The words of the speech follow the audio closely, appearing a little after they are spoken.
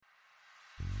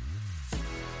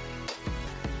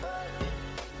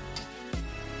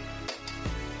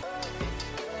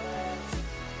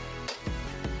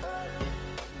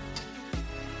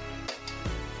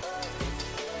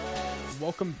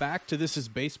welcome back to This is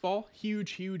Baseball.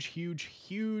 Huge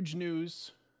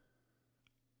news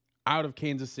out of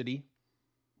Kansas City.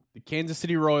 The Kansas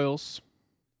City Royals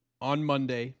on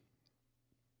Monday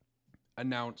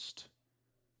announced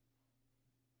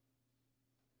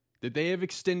that they have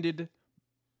extended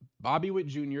Bobby Witt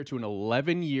Jr. to an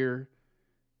 11-year,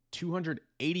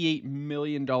 $288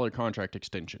 million contract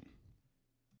extension.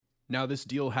 Now, this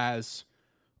deal has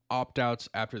opt-outs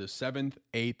after the 7th,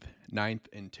 8th, 9th,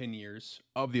 and 10 years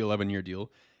of the 11-year deal.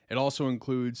 It also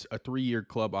includes a 3-year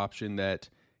club option that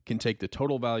can take the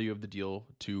total value of the deal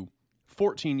to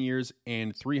 14 years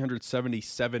and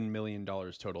 $377 million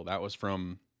total. That was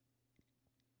from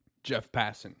Jeff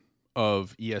Passan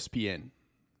of ESPN.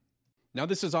 Now,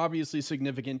 this is obviously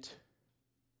significant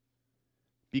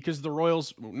because the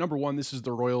Royals, number one, this is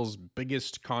the Royals'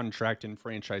 biggest contract in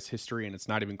franchise history, and it's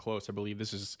not even close. I believe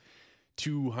this is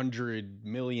 $200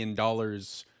 million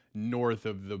north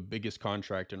of the biggest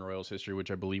contract in Royals history,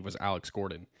 which I believe was Alex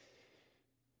Gordon.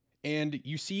 And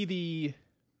you see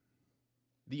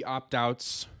the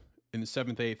opt-outs in the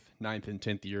 7th, 8th, 9th, and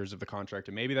 10th years of the contract,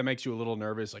 and maybe that makes you a little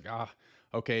nervous, like,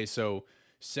 okay, so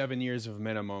 7 years of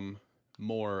minimum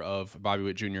more of Bobby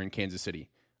Witt Jr. in Kansas City.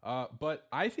 But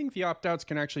I think the opt-outs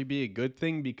can actually be a good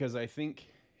thing because I think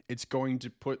it's going to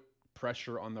put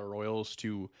pressure on the Royals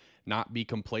to not be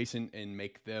complacent and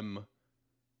make them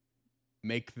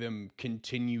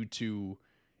continue to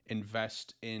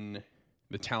invest in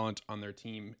the talent on their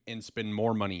team and spend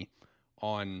more money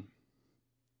on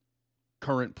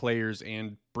current players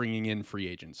and bringing in free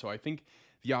agents. So I think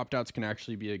the opt-outs can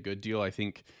actually be a good deal. I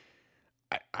think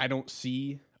I don't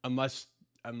see, unless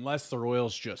the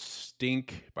Royals just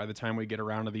stink by the time we get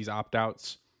around to these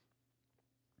opt-outs,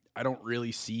 I don't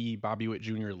really see Bobby Witt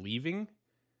Jr. leaving.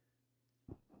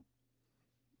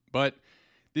 But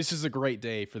this is a great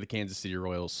day for the Kansas City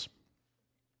Royals.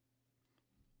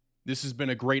 This has been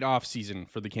a great offseason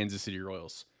for the Kansas City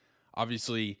Royals.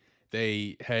 Obviously,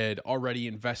 they had already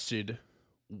invested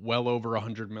well over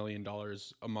 $100 million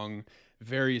among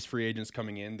various free agents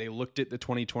coming in. They looked at the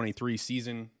 2023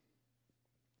 season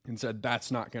and said,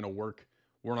 that's not going to work.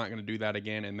 We're not going to do that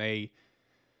again. And they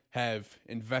have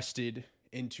invested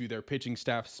into their pitching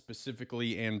staff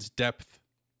specifically and depth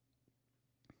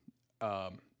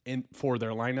for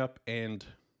their lineup, and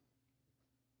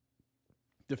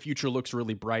the future looks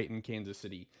really bright in Kansas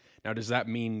City. Now, does that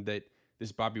mean that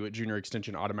this Bobby Witt Jr.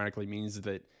 extension automatically means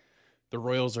that the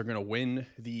Royals are going to win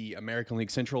the American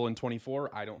League Central in 24?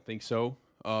 I don't think so.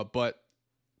 But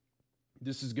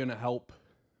this is going to help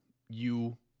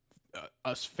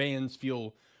us fans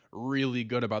feel really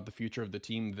good about the future of the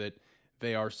team, that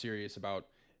they are serious about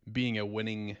being a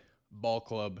winning ball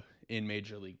club in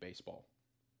Major League Baseball.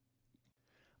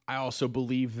 I also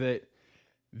believe that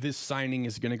this signing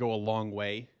is going to go a long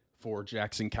way for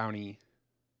Jackson County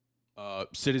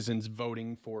citizens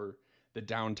voting for the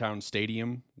downtown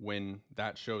stadium when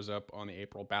that shows up on the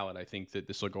April ballot. I think that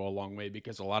this will go a long way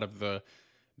because a lot of the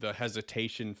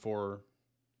hesitation for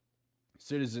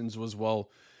citizens was, well,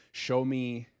 show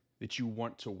me that you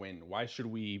want to win. Why should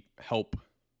we help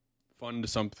fund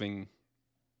something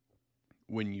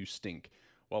when you stink?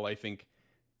 Well, I think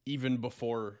even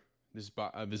before this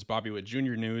Bobby Witt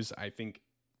Jr. news, I think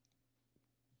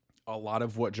a lot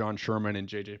of what John Sherman and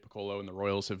J.J. Piccolo and the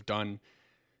Royals have done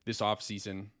this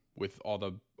offseason with all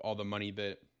the money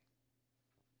that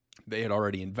they had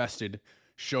already invested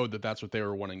showed that that's what they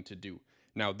were wanting to do.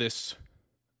 Now, this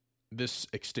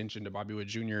extension to Bobby Witt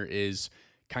Jr. is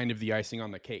kind of the icing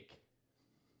on the cake.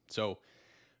 So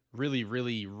really,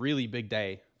 really, really big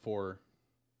day for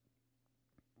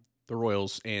the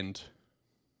Royals and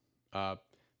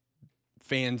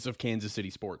fans of Kansas City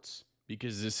sports,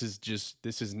 because this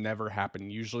has never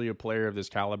happened. Usually a player of this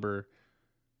caliber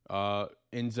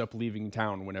ends up leaving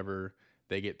town whenever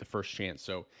they get the first chance.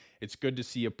 So it's good to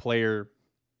see a player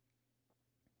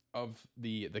of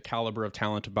the caliber of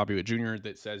talent of Bobby Witt Jr.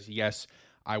 that says, yes,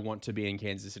 I want to be in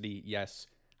Kansas City. Yes,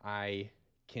 I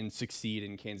can succeed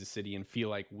in Kansas City and feel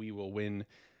like we will win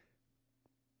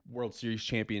World Series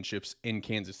championships in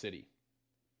Kansas City.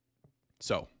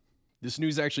 So this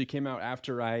news actually came out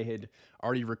after I had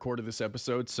already recorded this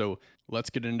episode, so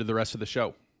let's get into the rest of the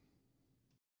show.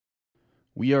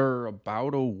 We are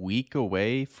about a week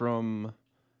away from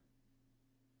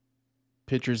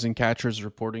pitchers and catchers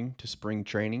reporting to spring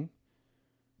training,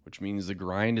 which means the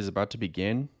grind is about to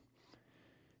begin.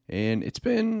 And it's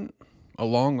been a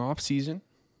long off season,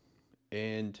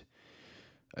 and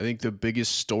I think the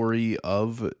biggest story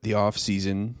of the off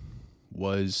season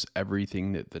was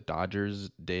everything that the Dodgers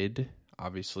did.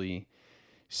 Obviously,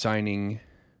 signing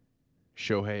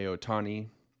Shohei Ohtani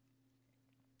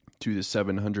to the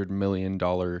 $700 million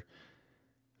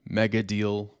mega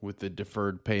deal with the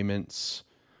deferred payments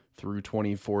through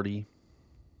 2040.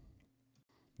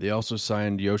 They also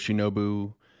signed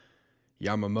Yoshinobu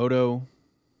Yamamoto,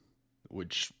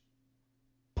 which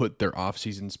put their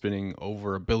offseason spending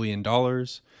over $1 billion,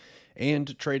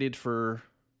 and traded for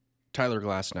Tyler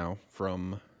Glasnow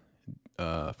from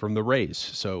the Rays.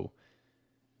 So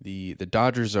the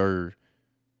Dodgers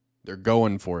they're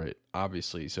going for it,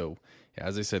 obviously. So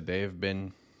as I said, they have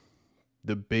been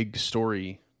the big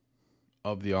story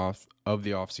of the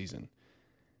off season.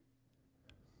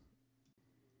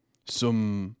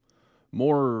 Some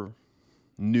more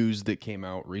news that came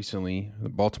out recently: the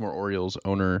Baltimore Orioles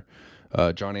owner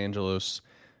John Angelos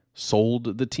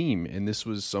sold the team, and this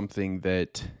was something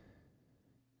that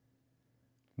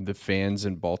the fans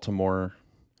in Baltimore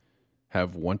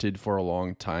have wanted for a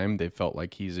long time. They felt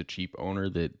like he's a cheap owner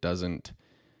that doesn't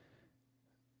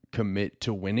commit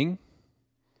to winning,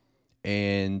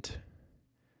 and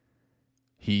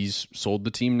he's sold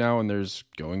the team now, and there's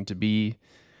going to be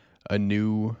a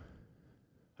new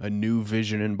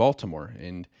vision in Baltimore,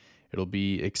 and it'll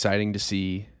be exciting to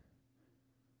see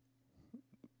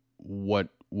what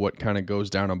kind of goes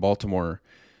down in Baltimore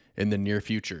in the near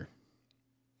future.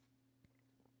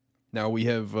 Now we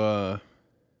have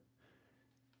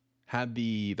had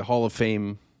the Hall of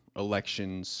Fame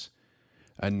elections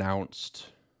announced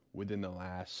within the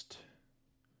last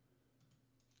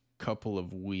couple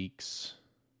of weeks.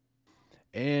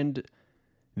 And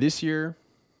this year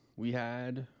we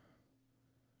had,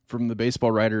 from the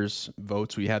baseball writers'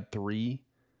 votes, we had 3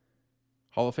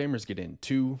 Hall of Famers get in.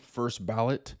 2 first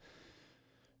ballot,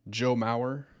 Joe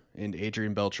Mauer and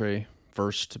Adrian Beltre,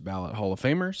 first ballot Hall of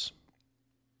Famers.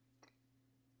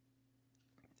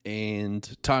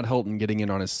 And Todd Helton getting in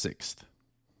on his 6th.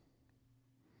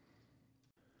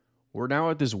 We're now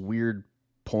at this weird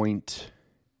point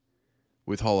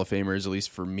with Hall of Famers, at least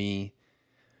for me,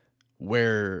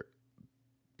 where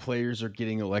players are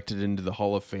getting elected into the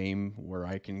Hall of Fame where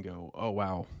I can go, oh,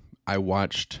 wow, I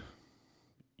watched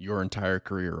your entire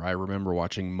career. I remember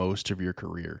watching most of your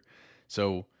career.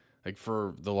 So, like,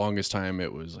 for the longest time,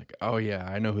 it was like, oh, yeah,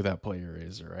 I know who that player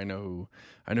is, or I know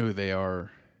who they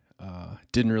are.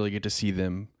 Didn't really get to see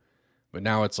them, but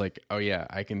now it's like, oh yeah,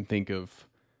 I can think of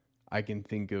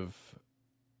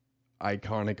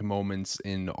iconic moments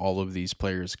in all of these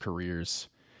players' careers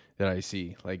that I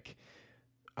see. Like,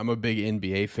 I'm a big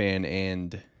NBA fan,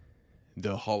 and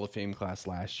the Hall of Fame class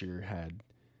last year had,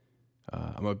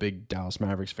 I'm a big Dallas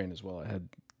Mavericks fan as well. It had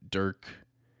Dirk,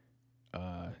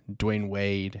 Dwayne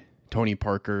Wade, Tony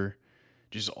Parker,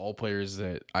 just all players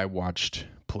that I watched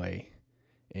play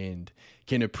and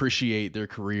can appreciate their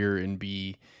career and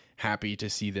be happy to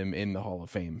see them in the Hall of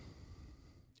Fame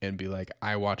and be like,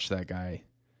 I watched that guy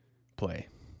play.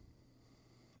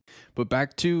 But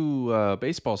back to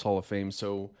baseball's Hall of Fame.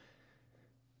 So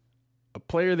a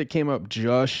player that came up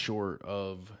just short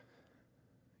of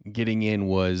getting in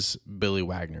was Billy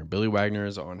Wagner. Billy Wagner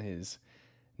is on his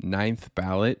 9th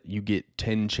ballot. You get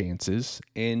 10 chances.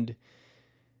 And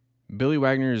Billy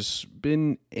Wagner's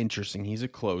been interesting. He's a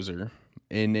closer.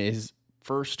 In his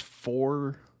first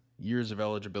 4 years of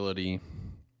eligibility,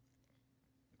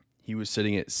 he was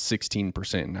sitting at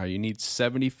 16%. Now, you need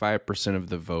 75% of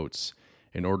the votes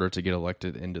in order to get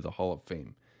elected into the Hall of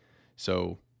Fame.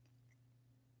 So,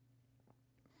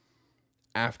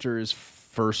 after his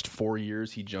first 4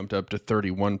 years, he jumped up to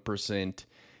 31%,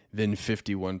 then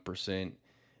 51%,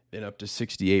 then up to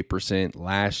 68%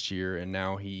 last year, and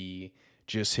now he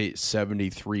just hit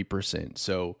 73%.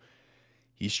 So,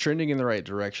 he's trending in the right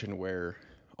direction where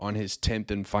on his 10th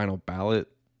and final ballot,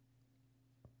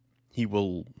 he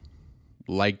will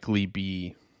likely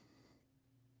be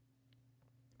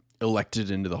elected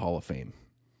into the Hall of Fame.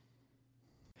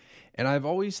 And I've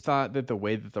always thought that the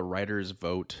way that the writers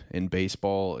vote in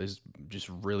baseball is just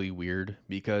really weird,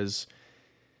 because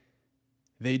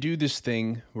they do this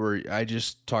thing where I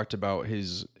just talked about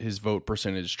his vote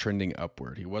percentage trending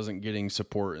upward. He wasn't getting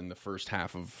support in the first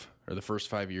half of, or the first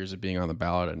 5 years of being on the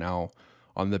ballot, and now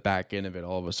on the back end of it,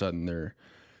 all of a sudden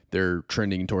they're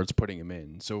trending towards putting him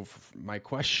in. So my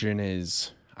question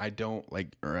is, I don't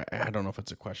know if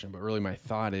it's a question, but really my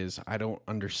thought is, I don't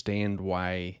understand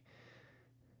why,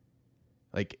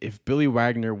 like, if Billy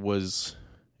Wagner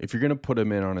if you're going to put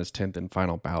him in on his 10th and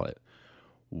final ballot,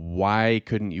 why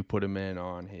couldn't you put him in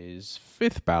on his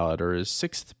 5th ballot or his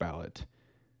 6th ballot?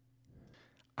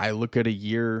 I look at a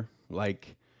year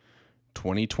like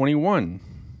 2021.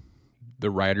 The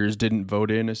writers didn't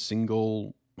vote in a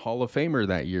single Hall of Famer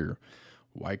that year.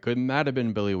 Why couldn't that have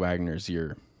been Billy Wagner's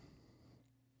year?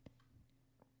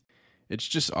 It's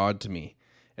just odd to me.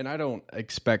 And I don't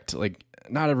expect, like,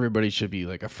 not everybody should be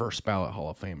like a first ballot Hall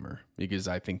of Famer, because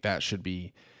I think that should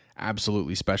be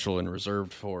absolutely special and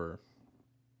reserved for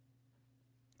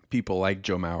people like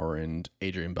Joe Mauer and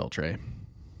Adrian Beltre.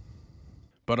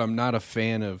 But I'm not a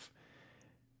fan of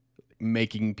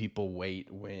making people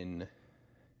wait when,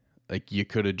 like, we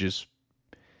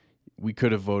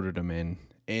could have voted him in.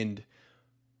 And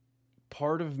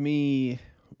part of me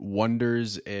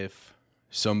wonders if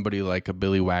somebody like a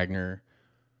Billy Wagner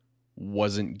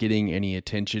wasn't getting any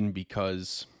attention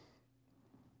because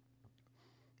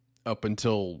up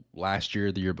until last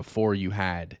year, the year before, you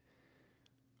had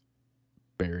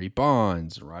Barry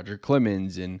Bonds, Roger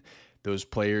Clemens, and those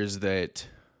players that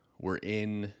were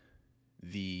in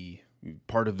the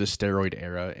part of the steroid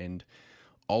era, and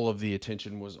all of the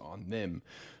attention was on them.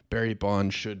 Barry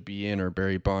Bonds should be in, or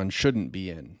Barry Bonds shouldn't be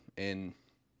in. And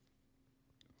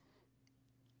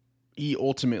he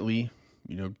ultimately,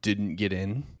 didn't get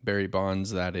in, Barry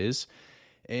Bonds, that is.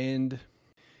 And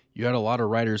you had a lot of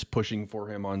writers pushing for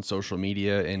him on social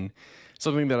media. And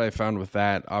something that I found with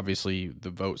that, obviously the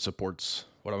vote supports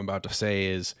what I'm about to say,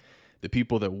 is the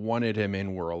people that wanted him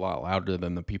in were a lot louder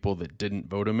than the people that didn't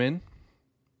vote him in.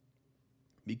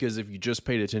 Because if you just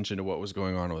paid attention to what was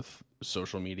going on with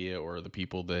social media or the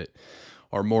people that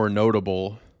are more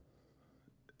notable,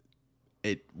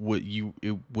 it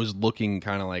was looking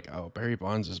kind of like, oh, Barry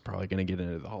Bonds is probably going to get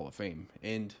into the Hall of Fame.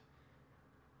 And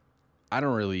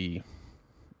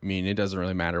it doesn't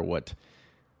really matter what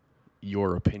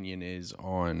your opinion is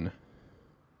on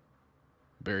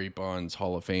Barry Bonds'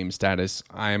 Hall of Fame status.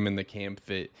 I'm in the camp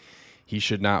that he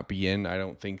should not be in. I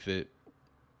don't think that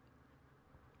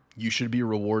you should be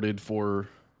rewarded for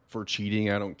cheating.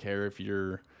 I don't care if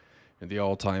you're the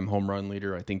all-time home run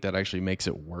leader. I think that actually makes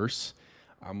it worse.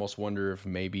 I almost wonder if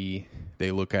maybe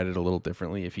they look at it a little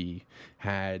differently if he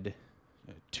had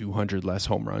 200 less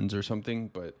home runs or something,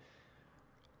 but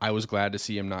I was glad to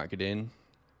see him not get in.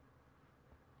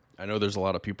 I know there's a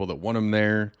lot of people that want him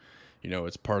there.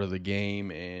 It's part of the game,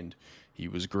 and he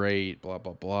was great, blah,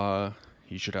 blah, blah.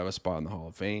 He should have a spot in the Hall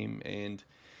of Fame, and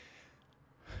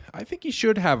I think he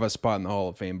should have a spot in the Hall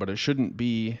of Fame, but it shouldn't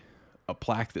be a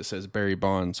plaque that says Barry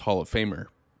Bonds Hall of Famer.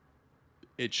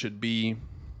 It should be,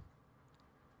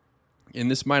 and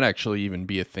this might actually even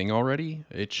be a thing already,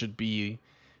 it should be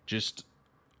just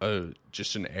an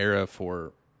area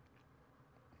for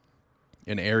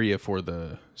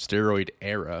the steroid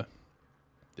era.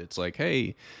 It's like,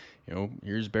 hey,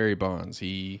 here's Barry Bonds.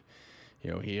 He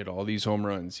had all these home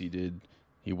runs. He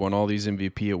won all these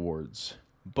MVP awards,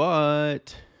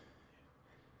 but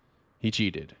he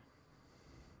cheated.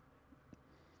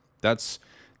 That's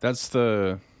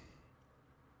the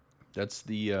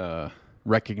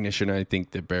recognition I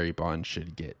think that Barry Bonds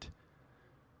should get.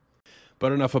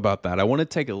 But enough about that. I want to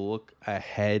take a look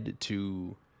ahead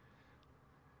to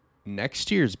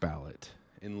next year's ballot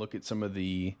and look at some of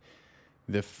the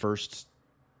first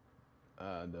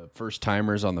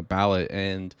timers on the ballot,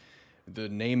 and the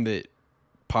name that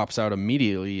pops out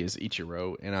immediately is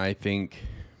Ichiro, and I think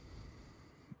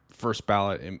first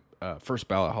ballot Hall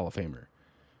of Famer.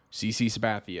 CC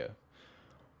Sabathia,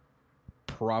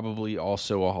 probably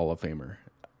also a Hall of Famer.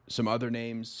 Some other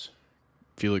names: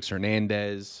 Felix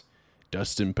Hernandez,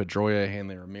 Dustin Pedroia,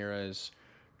 Hanley Ramirez,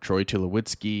 Troy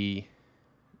Tulowitzki.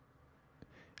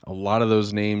 A lot of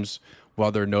those names,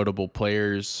 while they're notable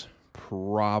players,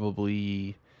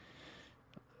 probably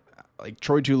like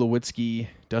Troy Tulowitzki,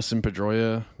 Dustin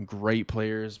Pedroia, great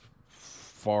players,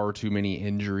 far too many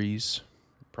injuries,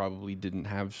 probably didn't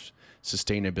have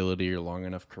sustainability or long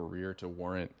enough career to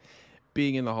warrant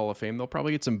being in the Hall of Fame. They'll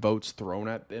probably get some votes thrown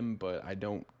at them, but I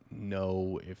don't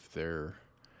know if they're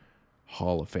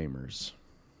Hall of Famers.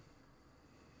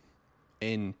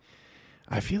 And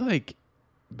I feel like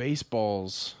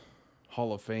baseball's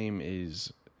Hall of Fame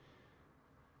is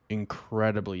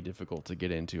incredibly difficult to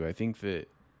get into. I think that,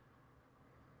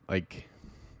 like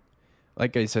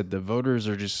I said, the voters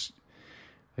are just,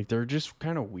 like, they're just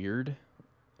kind of weird.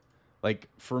 Like,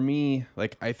 for me,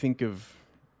 like, I think of,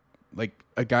 like,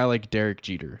 a guy like Derek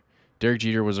Jeter. Derek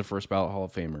Jeter was a first ballot Hall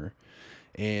of Famer.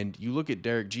 And you look at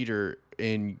Derek Jeter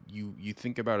and you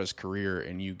think about his career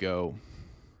and you go,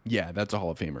 yeah, that's a Hall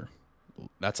of Famer.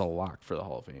 That's a lock for the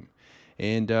Hall of Fame.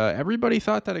 And everybody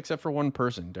thought that except for one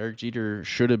person. Derek Jeter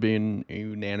should have been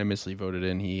unanimously voted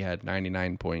in. He had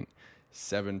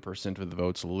 99.7% of the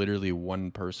votes. Literally one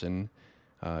person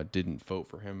didn't vote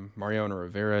for him. Mariano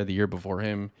Rivera, the year before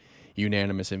him,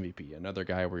 unanimous MVP. Another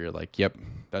guy where you're like, yep,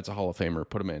 that's a Hall of Famer.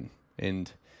 Put him in.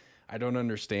 And I don't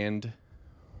understand,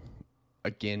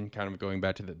 again, kind of going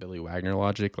back to the Billy Wagner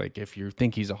logic. Like, if you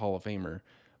think he's a Hall of Famer,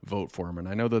 vote for him. And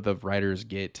I know that the writers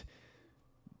get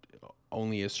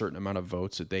only a certain amount of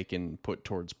votes that they can put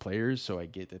towards players, so I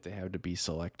get that they have to be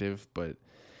selective, but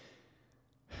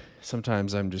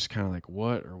sometimes I'm just kind of like,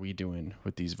 what are we doing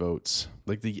with these votes?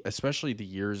 Like especially the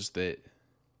years that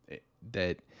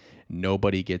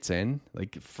nobody gets in,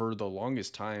 like for the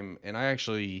longest time. And I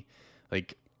actually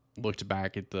like looked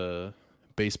back at the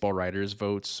baseball writers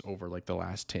votes over like the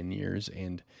last 10 years,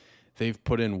 and they've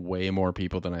put in way more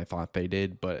people than I thought they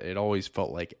did, but it always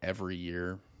felt like every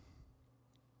year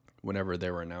whenever they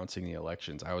were announcing the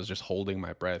elections, I was just holding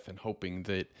my breath and hoping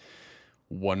that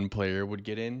one player would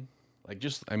get in. Like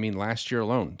last year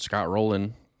alone, Scott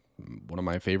Rowland, one of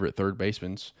my favorite third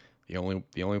basemen, the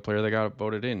only player that got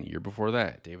voted in. Year before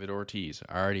that, David Ortiz.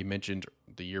 I already mentioned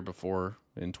the year before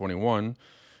in 21,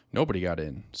 nobody got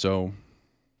in. So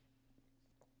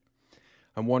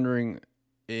I'm wondering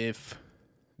if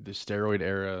the steroid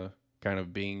era kind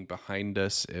of being behind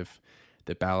us, if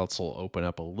the ballots will open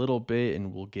up a little bit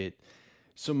and we'll get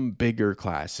some bigger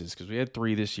classes, because we had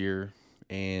 3 this year,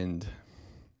 and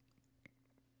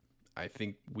I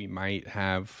think we might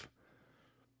have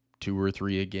 2 or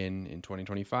 3 again in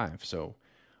 2025. So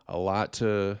a lot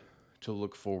to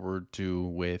look forward to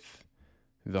with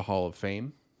the Hall of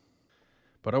Fame.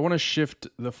 But I want to shift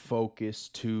the focus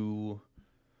to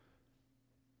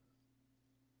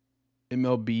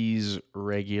MLB's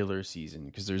regular season,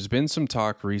 because there's been some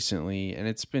talk recently, and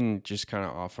it's been just kind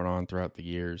of off and on throughout the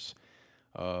years,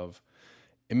 of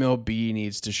MLB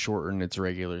needs to shorten its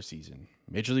regular season.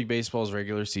 Major League Baseball's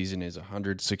regular season is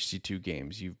 162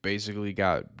 games. You've basically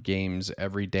got games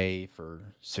every day for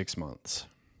 6 months.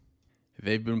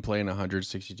 They've been playing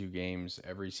 162 games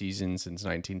every season since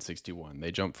 1961.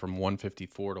 They jumped from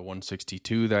 154 to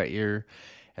 162 that year,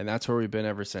 and that's where we've been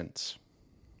ever since.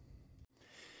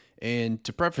 And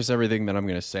to preface everything that I'm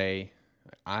going to say,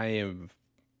 I am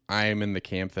in the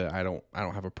camp that I don't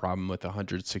have a problem with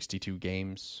 162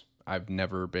 games. I've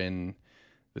never been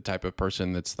the type of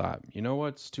person that's thought, you know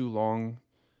what's too long?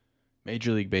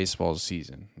 Major League Baseball's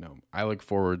season. No, I look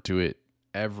forward to it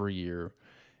every year,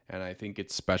 and I think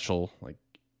it's special. Like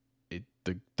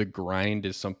the grind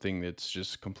is something that's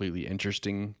just completely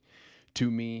interesting to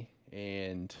me,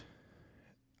 and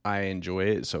I enjoy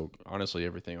it. So honestly,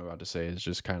 everything I'm about to say is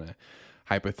just kind of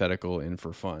hypothetical and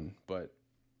for fun. But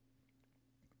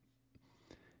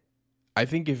I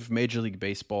think if Major League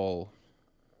Baseball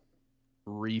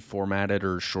reformatted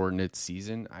or shortened its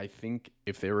season, I think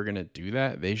if they were going to do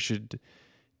that, they should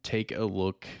take a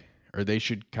look, or they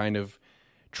should kind of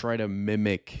try to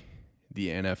mimic the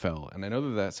NFL. And I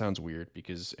know that sounds weird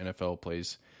because NFL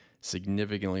plays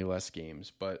significantly less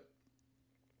games, but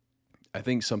I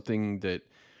think something that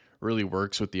really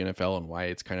works with the NFL and why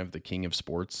it's kind of the king of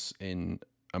sports in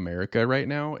America right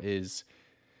now is,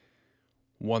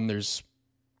 one, there's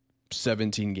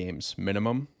 17 games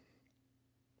minimum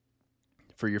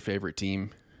for your favorite team.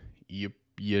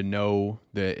 You know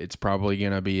that it's probably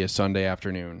going to be a Sunday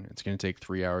afternoon. It's going to take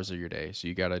 3 hours of your day. So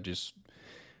you got to just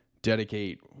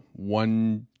dedicate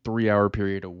 1 3-hour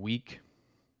period a week,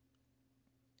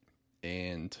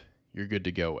 and you're good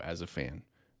to go as a fan.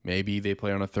 Maybe they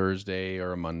play on a Thursday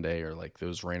or a Monday or like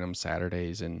those random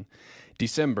Saturdays in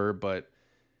December, but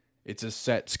it's a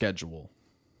set schedule.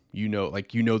 You know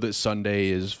that Sunday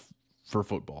is for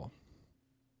football.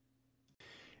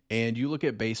 And you look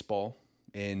at baseball,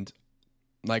 and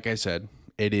like I said,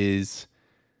 it is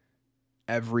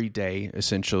every day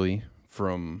essentially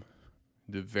from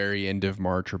the very end of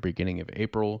March or beginning of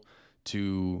April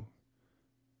to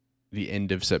the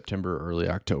end of September, early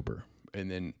October.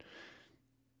 And then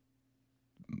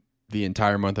the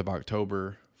entire month of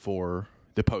October for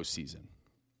the postseason.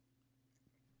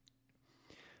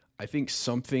 I think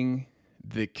something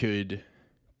that could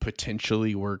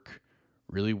potentially work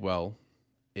really well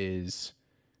is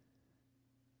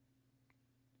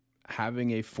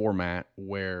having a format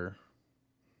where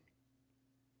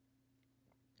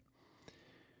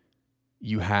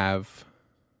you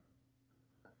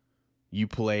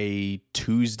play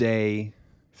Tuesday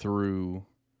through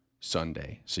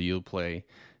Sunday. So you'll play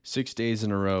 6 days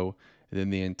in a row, and then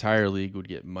the entire league would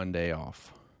get Monday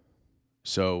off.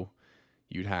 So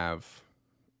you'd have,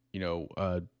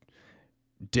 a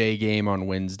day game on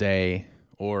Wednesday,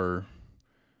 or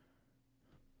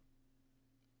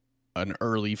an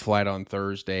early flight on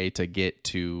Thursday to get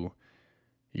to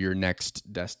your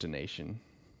next destination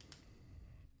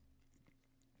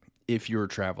if you're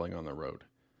traveling on the road.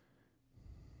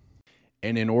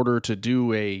 And in order to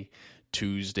do a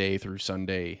Tuesday through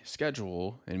Sunday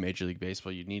schedule in Major League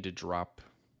Baseball, you need to drop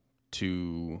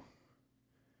to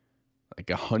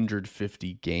like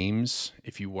 150 games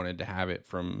if you wanted to have it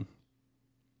from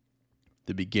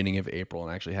the beginning of April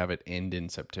and actually have it end in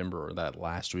September or that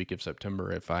last week of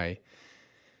September if I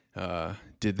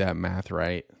did that math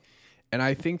right. And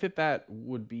I think that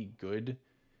would be good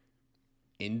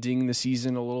ending the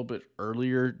season a little bit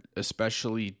earlier,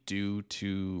 especially due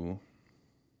to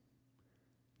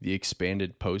the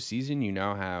expanded postseason. You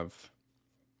now have,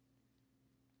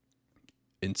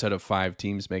 instead of 5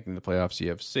 teams making the playoffs, you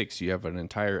have 6. You have an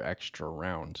entire extra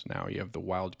round now. You have the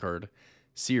wild card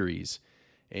series,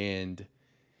 and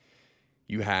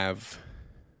you have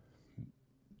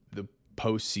the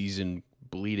postseason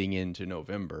bleeding into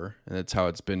November, and that's how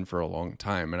it's been for a long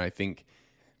time. And I think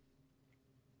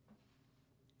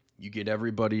you get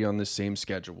everybody on the same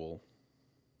schedule,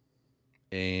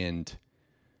 and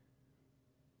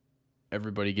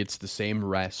everybody gets the same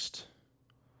rest,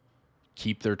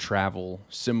 keep their travel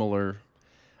similar.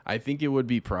 I think it would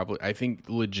be I think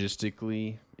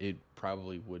logistically it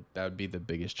probably would, that would be the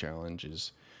biggest challenge,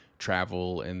 is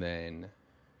travel, and then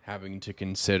having to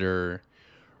consider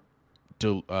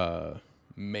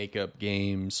makeup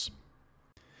games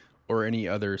or any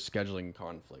other scheduling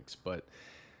conflicts. But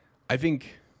I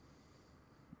think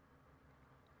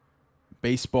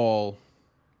baseball's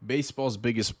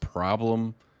biggest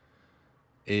problem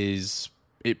is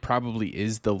it probably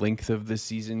is the length of the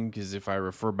season, because if I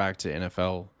refer back to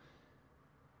NFL,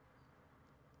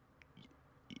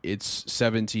 it's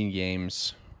 17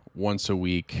 games once a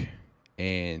week,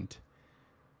 and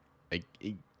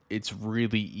it's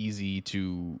really easy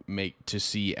to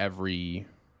see every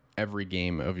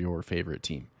game of your favorite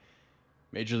team.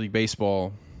 Major League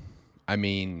Baseball, I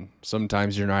mean,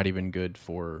 sometimes you're not even good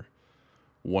for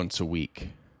once a week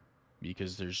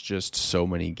because there's just so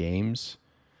many games.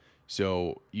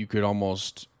 So you could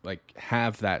almost like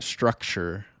have that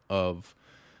structure of,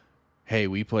 hey,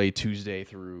 we play Tuesday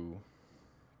through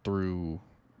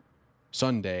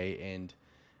Sunday, and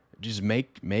just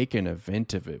make an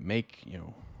event of it. Make,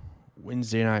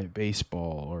 Wednesday night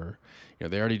baseball, or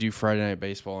they already do Friday night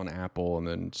baseball on Apple, and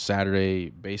then Saturday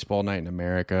baseball night in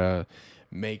America.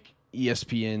 Make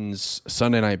ESPN's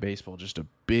Sunday night baseball just a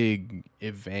big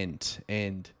event,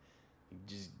 and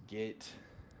just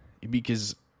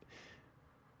because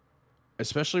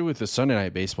especially with the Sunday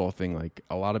night baseball thing, like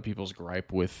a lot of people's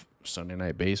gripe with Sunday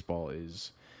night baseball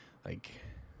is like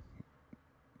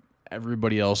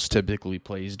everybody else typically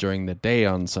plays during the day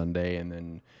on Sunday, and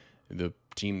then the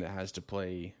team that has to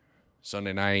play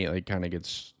Sunday night like kind of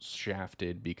gets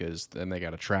shafted because then they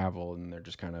got to travel and they're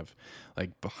just kind of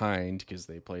like behind because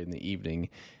they played in the evening.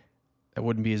 That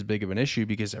wouldn't be as big of an issue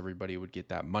because everybody would get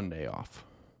that Monday off.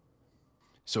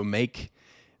 So make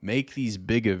these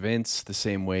big events the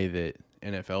same way that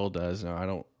NFL does.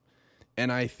 Now,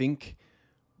 I think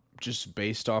just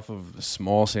based off of the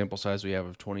small sample size we have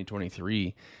of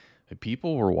 2023,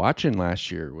 people were watching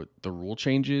last year with the rule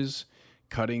changes,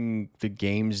 cutting the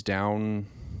games down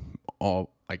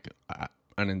all like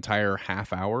an entire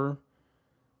half hour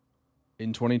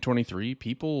in 2023.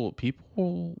 People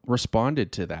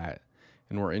responded to that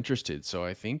and were interested. So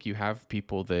I think you have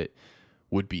people that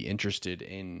would be interested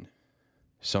in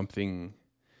something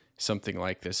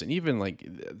like this. And even like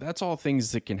that's all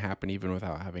things that can happen even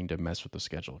without having to mess with the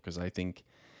schedule, because I think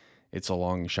it's a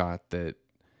long shot that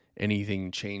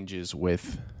anything changes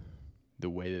with the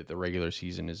way that the regular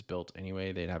season is built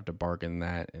anyway. They'd have to bargain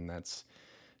that, and that's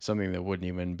something that wouldn't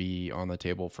even be on the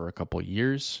table for a couple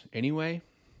years anyway.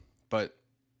 But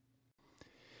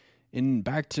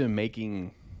back to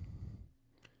making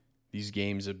these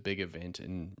games a big event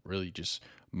and really just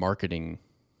marketing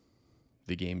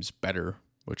the games better,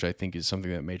 which I think is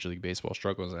something that Major League Baseball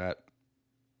struggles at,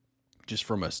 just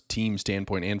from a team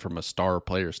standpoint and from a star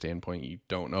player standpoint. You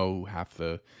don't know who half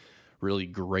the really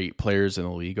great players in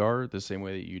the league are, the same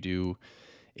way that you do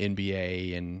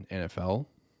NBA and NFL.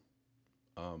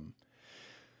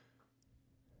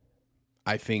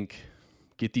 I think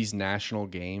get these national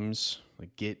games,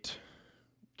 like get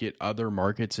other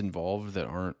markets involved that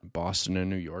aren't Boston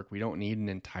and New York. We don't need an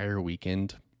entire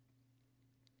weekend,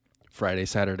 Friday,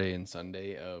 Saturday, and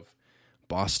Sunday, of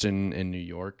Boston and New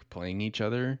York playing each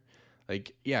other.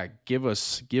 Like, yeah, give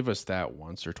us that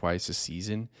once or twice a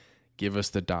season. Give us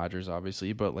the Dodgers,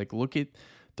 obviously, but like look at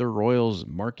the Royals,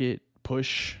 market,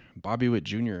 push Bobby Witt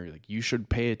Jr. Like, you should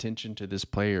pay attention to this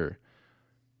player.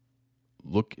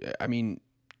 Look, I mean,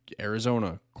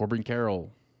 Arizona, Corbin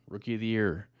Carroll, Rookie of the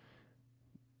Year.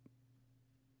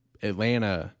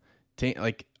 Atlanta,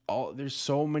 there's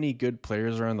so many good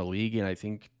players around the league, and I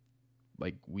think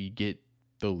like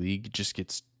the league just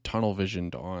gets tunnel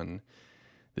visioned on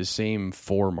the same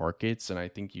 4 markets, and I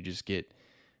think you just get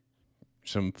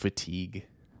some fatigue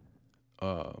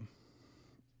on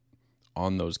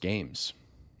those games.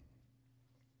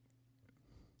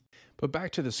 But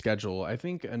back to the schedule, I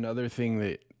think another thing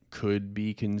that could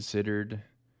be considered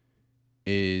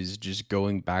is just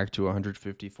going back to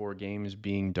 154 games,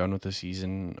 being done with the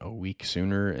season a week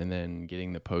sooner, and then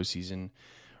getting the postseason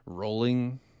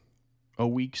rolling a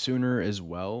week sooner as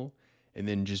well, and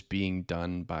then just being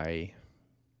done by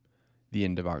the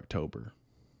end of October.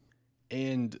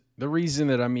 And the reason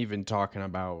that I'm even talking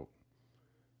about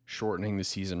shortening the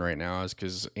season right now is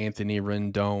because Anthony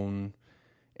Rendon,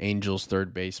 Angels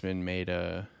third baseman, made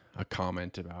a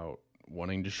comment about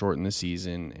wanting to shorten the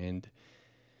season, and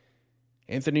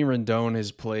Anthony Rendon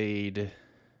has played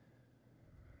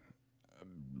a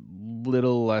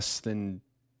little less than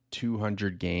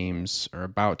 200 games, or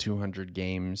about 200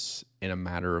 games in a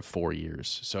matter of 4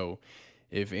 years. So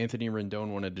if Anthony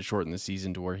Rendon wanted to shorten the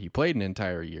season to where he played an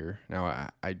entire year, now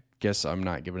I guess I'm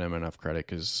not giving him enough credit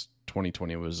because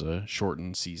 2020 was a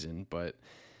shortened season, but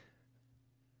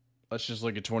let's just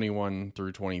look at 21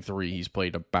 through 23. He's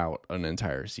played about an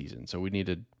entire season. So we need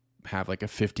to have like a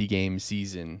 50-game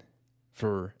season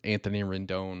for Anthony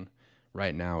Rendon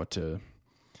right now to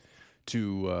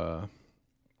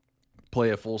play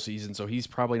a full season. So he's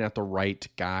probably not the right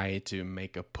guy to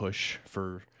make a push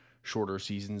for shorter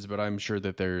seasons, but I'm sure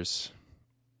that there's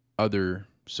other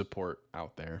support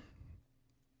out there.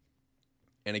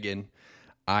 And again,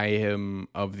 I am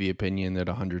of the opinion that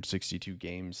 162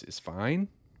 games is fine.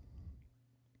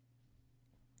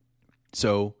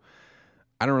 So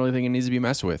I don't really think it needs to be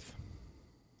messed with.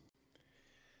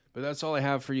 But that's all I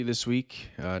have for you this week.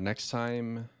 Next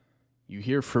time you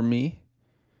hear from me,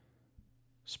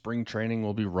 spring training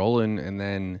will be rolling, and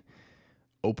then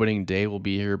opening day will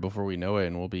be here before we know it,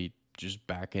 and we'll be just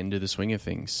back into the swing of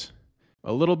things.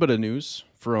 A little bit of news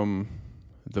from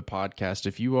the podcast.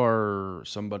 If you are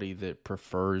somebody that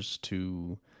prefers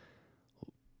to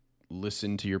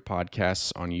listen to your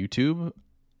podcasts on YouTube,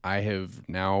 I have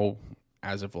now,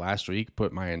 as of last week,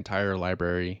 put my entire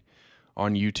library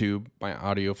on YouTube, my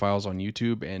audio files on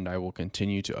YouTube, and I will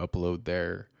continue to upload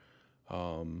there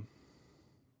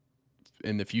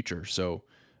in the future. So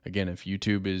again, if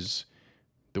YouTube is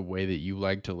the way that you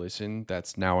like to listen,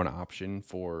 that's now an option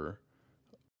for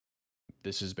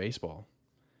This Is Baseball.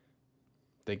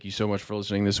 Thank you so much for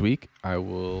listening this week. I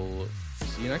will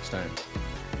see you next time.